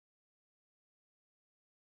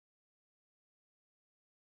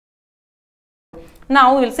Now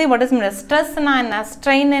we will see what is stress na enna,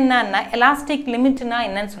 strain enna, elastic limit na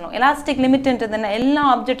enna nu solluvom. Elastic limit endradhu ella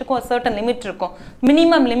object ku a certain limit irukum,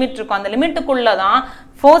 minimum limit irukum. And limit kulla dhaan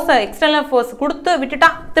force, external force kuduthu vittita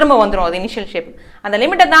thirumba vandrum adu initial shape. And the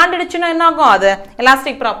limit தாண்டிடுச்சுனா என்ன ஆகும், அது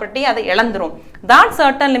elastic property அதை இழந்துரும். That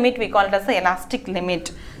certain limit we call it as the elastic limit.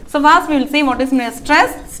 So first we will see what is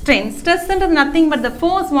stress, strain. Stress is nothing but the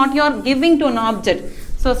force what you are giving to an object.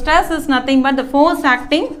 So stress is nothing but the force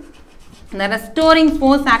acting, the restoring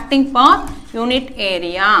force acting per unit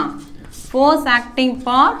area. Force acting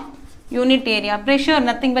per unit area. Pressure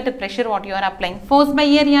nothing but the pressure what you are applying. Force by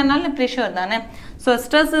area nal pressure தானே. So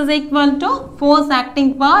stress is equal to force acting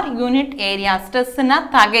per unit area. Stress na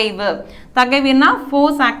தகைவு. தகைவுனா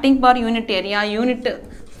force acting per unit area. Unit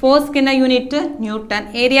force kina unit Newton.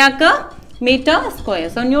 Area ka meter square.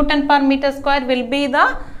 So Newton per meter square will be the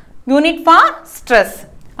unit for stress.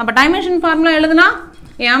 அப்ப dimension formula எழுதுனா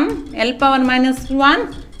m L power minus 1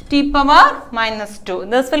 T power minus 2.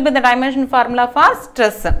 This will be the dimension formula for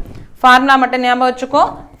stress. Formula மட்டும் ஞாபகம் வச்சுக்கோ.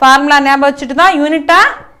 Formula ஞாபகம் வச்சிட்டு தான் யூனிட்டா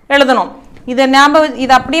எழுதணும். இத ஞாபகம்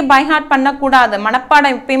இத அப்படியே பை ஹார்ட் பண்ண கூடாது.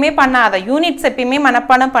 மனப்பாடம் எப்பவுமே பண்ணாத. யூனிட்ஸ் எப்பவுமே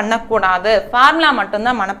மனப்பாடம் பண்ண கூடாது. ஃபார்முலா மட்டும்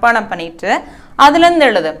தான் மனப்பாடம் பண்ணிட்டு அதுல இருந்து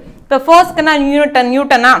எழுது. இப்ப ஃபோர்ஸ்க்குனா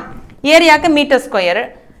நியூட்டனா, ஏரியாக்கு மீட்டர் ஸ்கொயர்.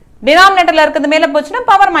 டினாமினேட்டர்ல இருக்குது மேல போச்சுனா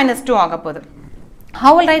பவர் -2 ஆக போகுது.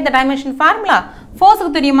 How will write the dimension formula? Force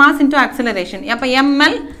க்கு தெரியும் mass into acceleration. அப்ப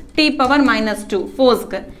ml t power -2 force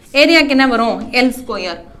க்கு. ஏரியாக்கு என்ன வரும்? L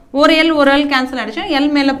square. ஒரு L கேன்சல் ஆயிடுச்சு. L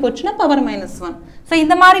மேல போச்சுனா பவர் -1. So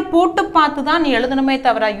இந்த மாதிரி போட்டு பார்த்து தான் நீ எழுதணுமே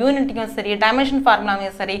தவிர யூனிட்க்கும் சரி டைமென்ஷன்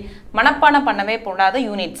ஃபார்முலாவையும் சரி மனப்பாடம் பண்ணவே கூடாது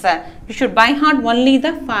units. You should by heart only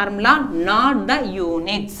the formula, not the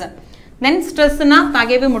units. Then stress னா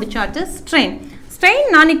தகைவு முடிச்சாச்சு. Strain. Strain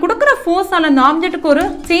நான் நீ கொடுக்கிற ஃபோர்ஸால அந்த ஆப்ஜெக்ட்டுக்கு ஒரு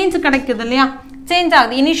சேஞ்ச் கிடைக்குது இல்லையா? சேஞ்ச்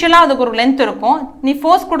ஆகுது. இனிஷியலா அதுக்கு ஒரு லென்த் இருக்கும். நீ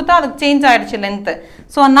ஃபோர்ஸ் கொடுத்தா அதுக்கு சேஞ்ச் ஆயிடுச்சு length.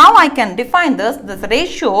 So now I can define this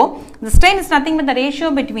ratio. The strain is nothing but the ratio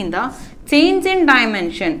between the change in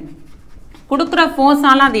dimension. கொடுக்கிற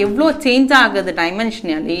ஃபோர்ஸால அது எவ்வளோ சேஞ்ச் ஆகுது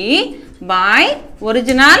dimensionally by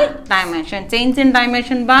original dimension. Change in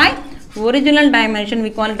dimension by original dimension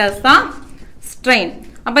we call it as the strain.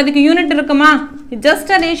 அப்ப இதுக்கு unit இருக்குமா? It's just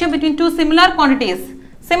a ratio between two similar quantities.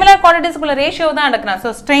 Similar quantities குள்ள ratio தான் எடுக்கணும்.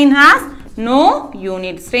 So strain has no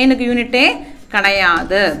unit. Strainக்கு யூனிட்டே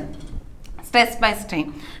கிடையாது. Stress by strain.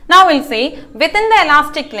 Now we'll see within the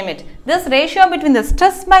elastic limit. This ratio between the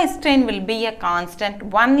stress by strain will be a constant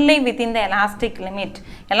only within the elastic limit.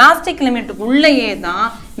 Elastic limit உள்ளேயே தான்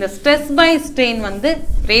இந்த stress by strain வந்து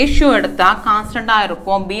ratio எடுத்தா கான்ஸ்டன்டா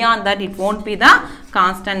இருக்கும். Beyond that it won't be the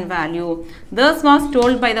constant value. This was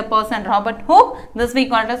told by the person Robert Hooke. This we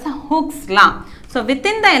call it as Hooke's law. So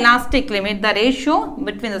within the elastic limit the ratio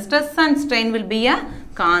between the stress and strain will be a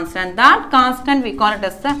constant. That constant we call it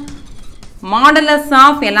as the modulus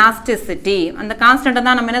of elasticity. அந்த constant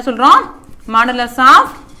தான் நம்ம என்ன சொல்றோம்? modulus of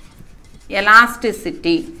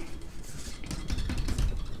elasticity.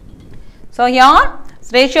 So here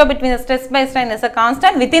ratio between the stress by strain is a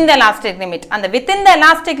constant within the elastic limit. And the within the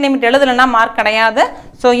elastic limit எழுதலனா mark கிடையாது.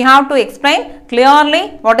 So you have to explain clearly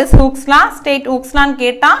what is Hooke's law. State Hooke's law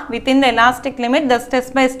கேட்டா within the elastic limit the stress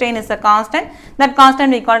by strain is a constant. That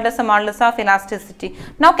constant we call it as a modulus of elasticity.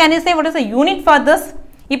 Now can you say what is a unit for this?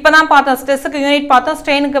 இப்பதான் பார்த்தோம் ஸ்ட்ரெஸ்க்கு unit பார்த்தோம்,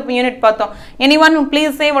 ஸ்ட்ரெயினுக்கு unit பார்த்தோம். Anyone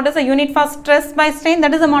please say what is a unit for stress by strain?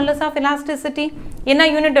 That is a modulus of elasticity. என்ன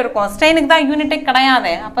unit இருக்கும்? ஸ்ட்ரெயினுக்கு தான் யூனிட்டே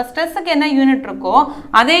கிடையாது. அப்ப ஸ்ட்ரெஸ்க்கு என்ன யூனிட் இருக்கோ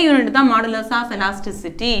அதே யூனிட் தான் modulus of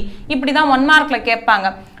elasticity. இப்படி தான் 1 மார்க்ல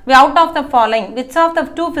கேட்பாங்க. Out of the following which of the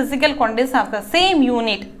two physical quantities have the same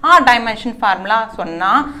unit or dimension formula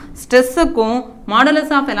சொன்னா ஸ்ட்ரெஸ்க்கும் modulus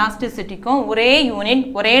of elasticity-க்கும் ஒரே யூனிட்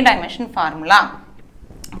ஒரே dimension formula.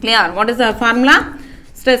 Clear? What is the formula?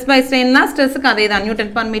 Stress by strain na stress ku adhe dhaan Newton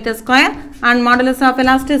per meter square and modulus of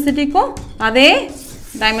elasticity ku adhe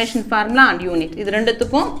dimension formula and unit. Idu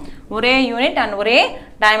renduthukkum ore unit and ore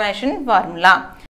dimension formula.